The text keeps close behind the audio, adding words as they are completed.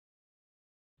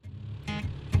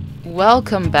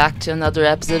Welcome back to another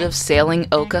episode of Sailing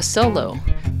Oka Solo.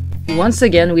 Once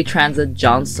again we transit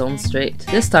Johnstone Strait.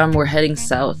 This time we're heading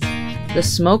south. The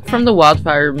smoke from the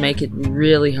wildfire make it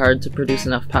really hard to produce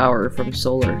enough power from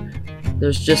solar.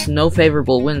 There's just no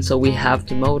favorable wind, so we have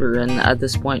to motor, and at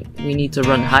this point we need to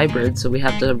run hybrid, so we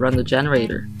have to run the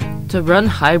generator. To run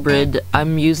hybrid,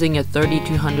 I'm using a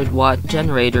 3200 watt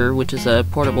generator, which is a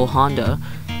portable Honda,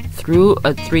 through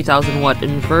a 3000 watt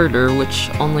inverter, which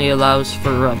only allows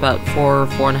for about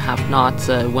 4.5 knots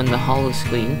when the hull is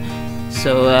clean.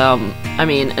 So, I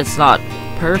mean, it's not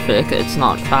perfect, it's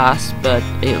not fast, but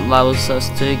it allows us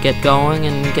to get going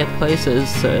and get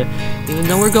places, even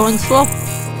though we're going slow.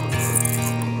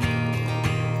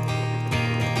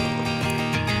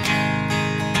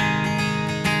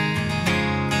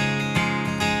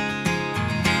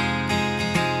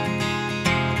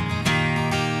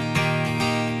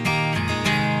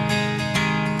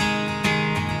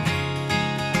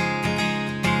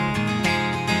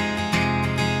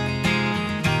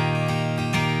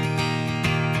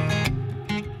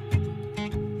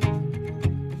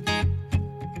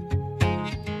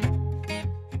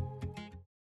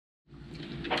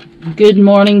 Good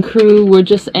morning, crew. We're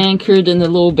just anchored in the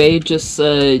little bay just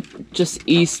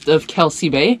east of Kelsey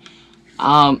Bay.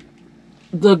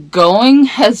 The going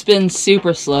has been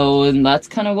super slow, and that's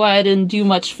kind of why I didn't do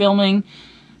much filming,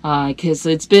 because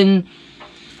it's been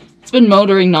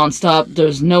motoring non-stop.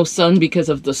 There's no sun because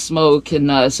of the smoke,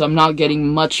 and so I'm not getting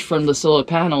much from the solar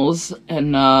panels,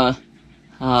 and I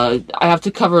have to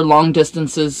cover long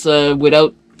distances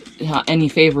without any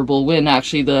favorable wind.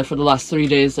 Actually, for the last 3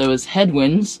 days there was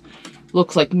headwinds.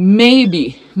 Looks like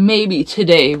maybe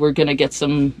today we're gonna get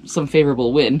some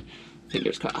favorable wind.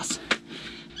 Fingers crossed.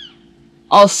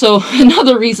 Also,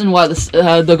 another reason why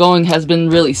the going has been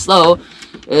really slow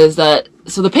is that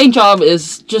the paint job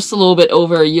is just a little bit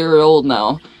over a year old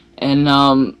now, and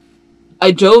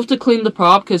I drove to clean the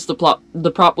prop because the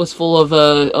prop was full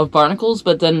of barnacles,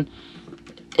 but then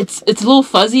it's a little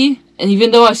fuzzy. And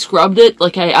even though I scrubbed it,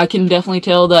 like I can definitely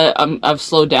tell that I've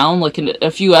slowed down. Like a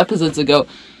few episodes ago,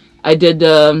 I did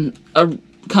a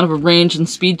kind of a range and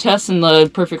speed test in the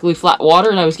perfectly flat water,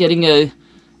 and I was getting a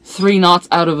 3 knots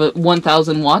out of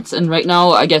 1,000 watts. And right now,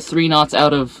 I get 3 knots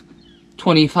out of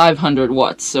 2,500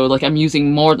 watts. So like I'm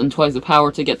using more than twice the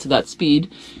power to get to that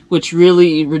speed, which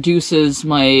really reduces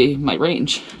my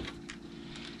range.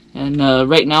 And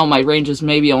right now, my range is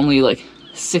maybe only like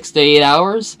 6 to 8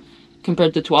 hours.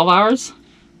 Compared to 12 hours,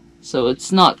 so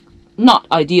it's not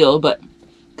ideal, but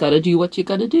gotta do what you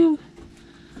gotta do.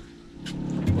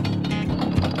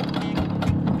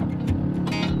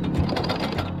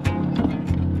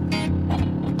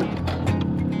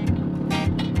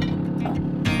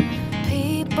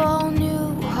 People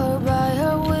knew her by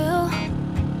her will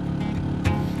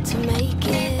to make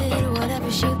it whatever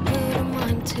she put her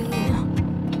mind to.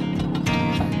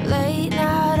 Late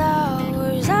night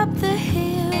hours up the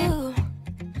hill,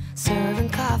 serving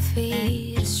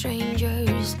coffee to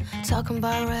strangers, talking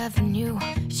about revenue.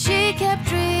 She kept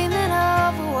dreaming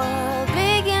of a world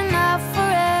big enough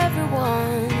for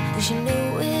everyone, but she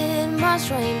knew it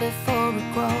must rain before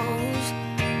it grows.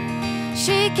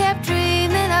 She kept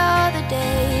dreaming of the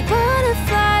day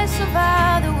butterflies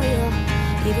survive the wheel,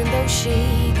 even though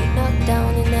she got knocked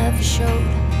down and never showed.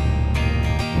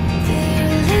 Dear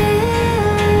Lily,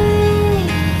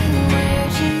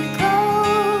 where'd you go?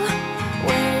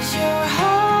 Where's your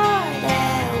heart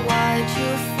at? Why'd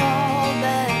you fall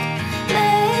back?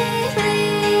 Lately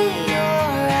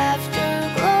your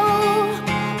afterglow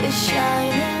is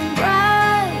shining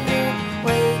brighter,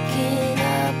 waking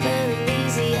up an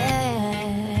easy egg.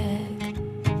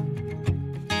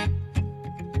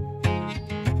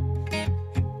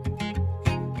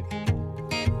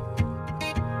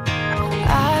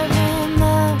 I remember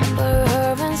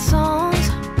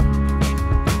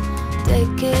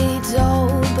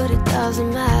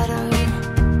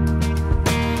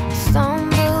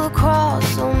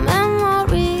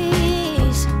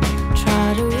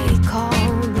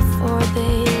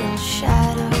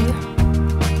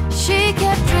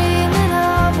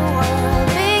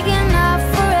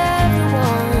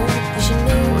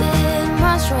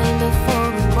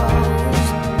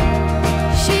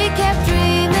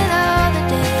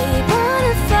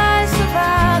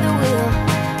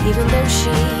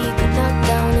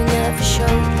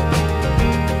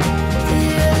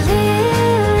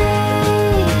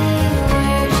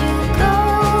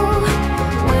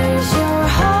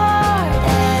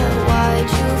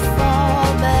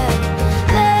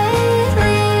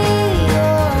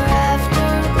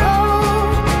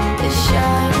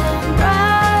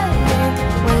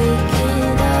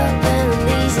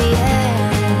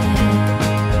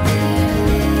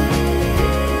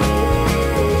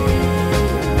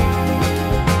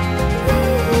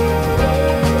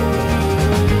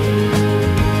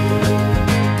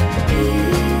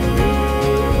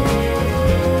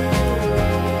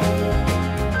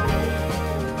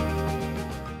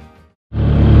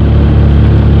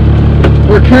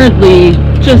currently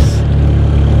just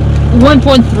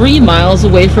 1.3 miles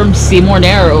away from Seymour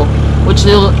Narrow, which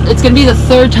it's going to be the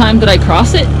third time that I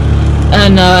cross it.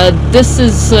 And this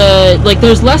is, like,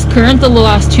 there's less current than the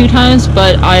last 2 times,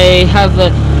 but I have a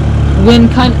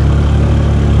wind kind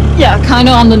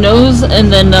of on the nose, and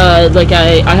then, like,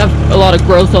 I have a lot of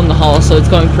growth on the hull, so it's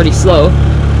going pretty slow.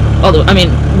 Although, I mean,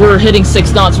 we're hitting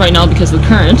 6 knots right now because of the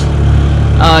current.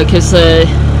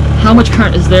 How much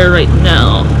current is there right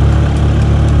now?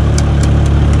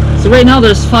 So right now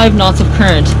there's 5 knots of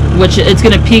current, which it's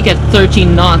going to peak at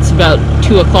 13 knots about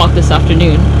 2 o'clock this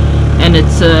afternoon. And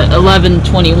it's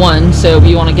 11:21, so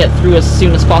we want to get through as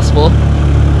soon as possible.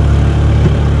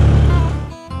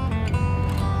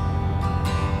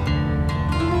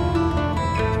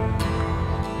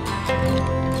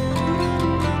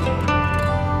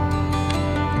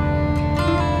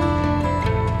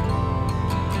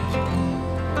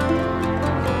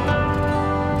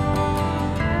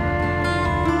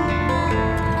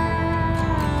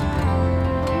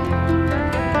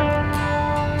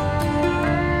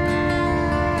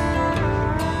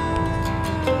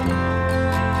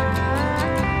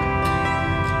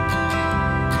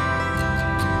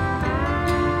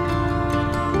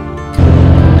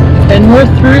 And we're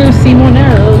through Seymour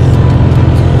Narrows.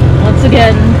 Once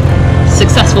again,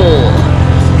 successful.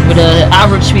 With an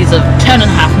average speed of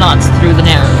 10.5 knots through the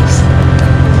Narrows.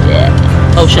 Yeah.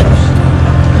 Oh shit.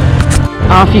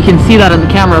 I don't know if you can see that on the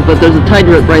camera, but there's a tide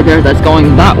rip right there that's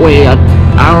going that way at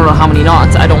I don't know how many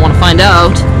knots. I don't want to find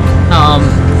out.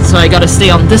 So I gotta stay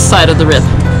on this side of the rip.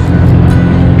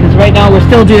 Because right now we're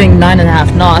still doing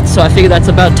 9.5 knots, so I figure that's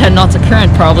about 10 knots of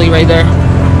current probably right there.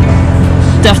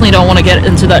 Definitely don't want to get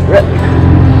into that rip.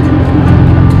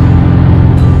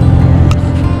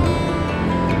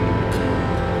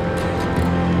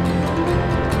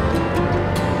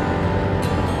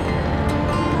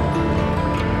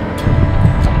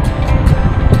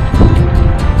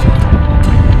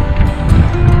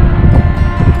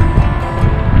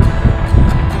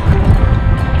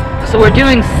 So we're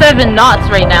doing 7 knots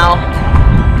right now.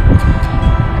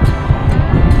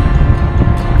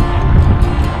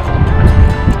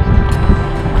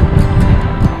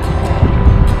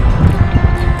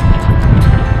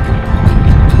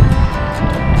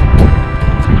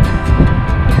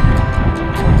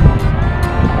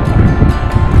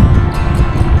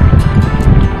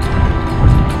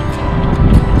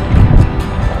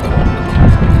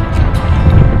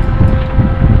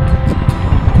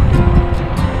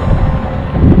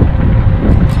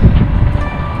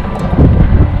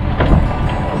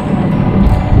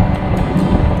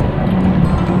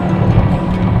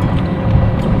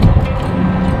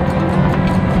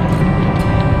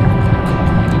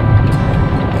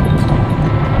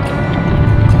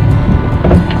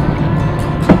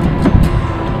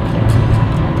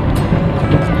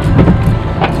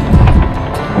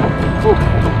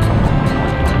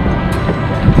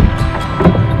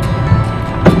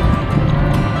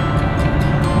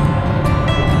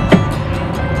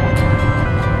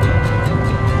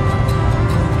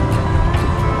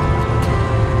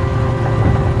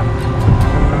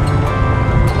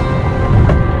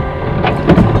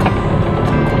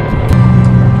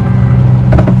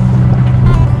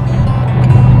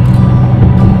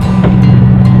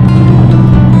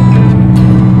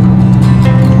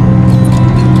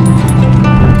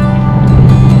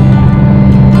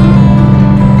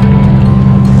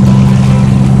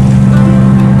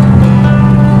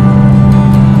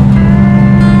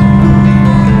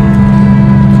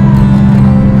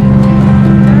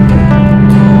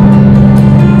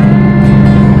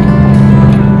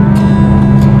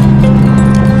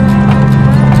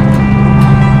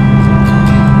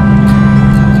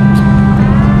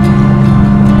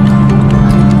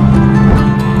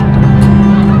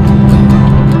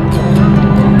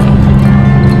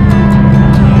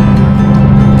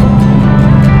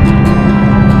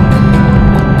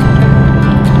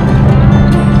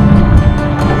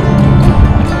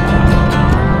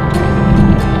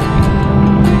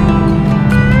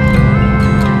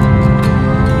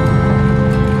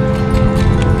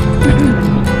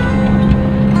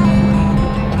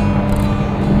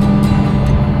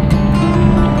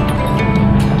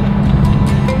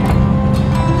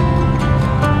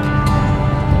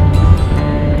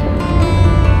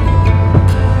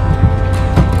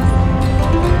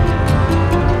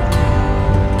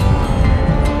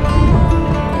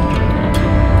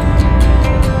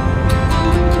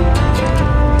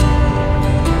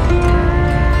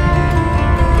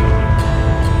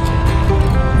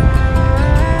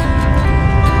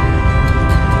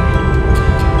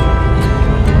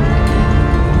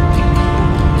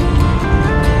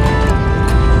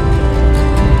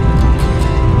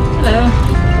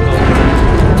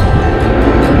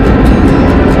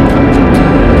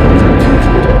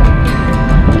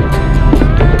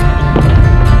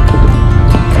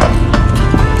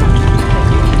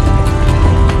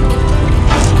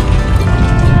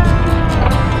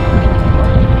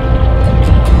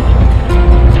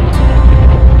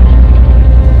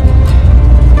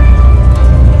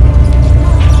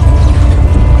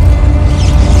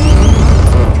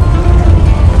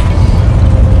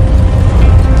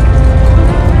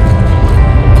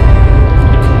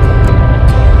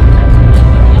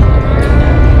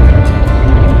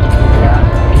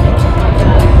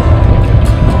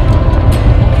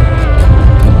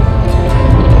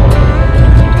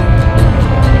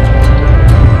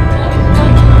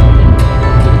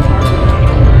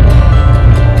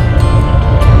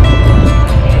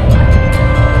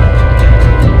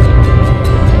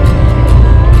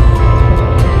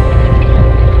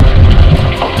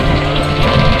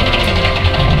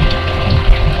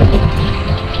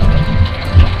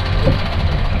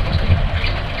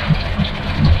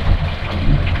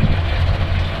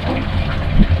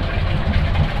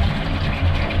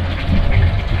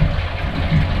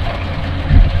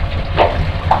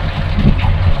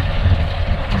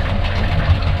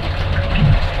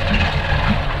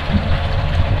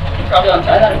 probably want to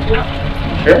try that if you want.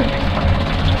 Sure.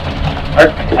 I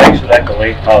usually like the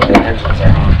way the engines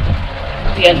are on.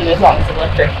 The engine is on, it's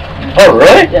electric. Oh,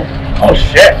 really? Yeah. Oh,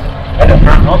 shit. I did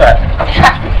not know that.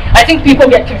 I think people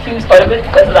get confused quite a bit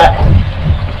because of that.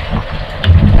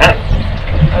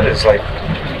 That is like...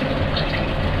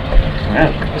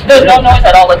 Man. There's no noise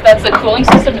at all. Like, that's the cooling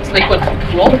system. It's liquid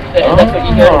cooled. That's what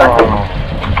you hear in the background.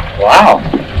 Wow.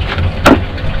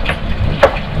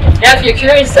 Yeah, if you're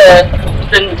curious,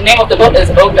 the name of the boat is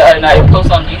Oka, and I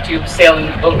post on YouTube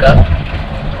Sailing Oka.